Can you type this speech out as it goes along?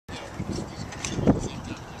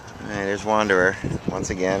there's Wanderer once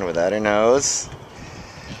again without her nose,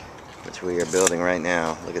 which we are building right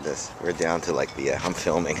now. Look at this. We're down to like the I'm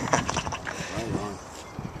filming.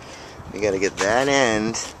 We got to get that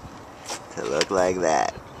end to look like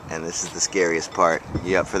that, and this is the scariest part.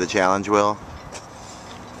 You up for the challenge, Will?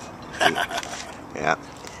 Yeah.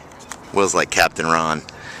 Will's like Captain Ron.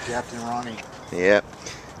 Captain Ronnie. Yep.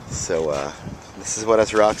 So this is what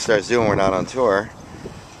us rock stars do when we're not on tour.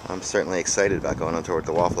 I'm certainly excited about going on tour with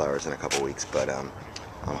the Wallflowers in a couple weeks, but I'm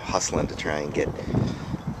hustling to try and get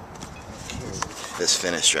this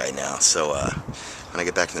finished right now. So when I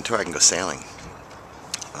get back from the tour, I can go sailing.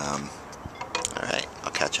 Alright,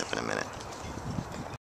 I'll catch up in a minute.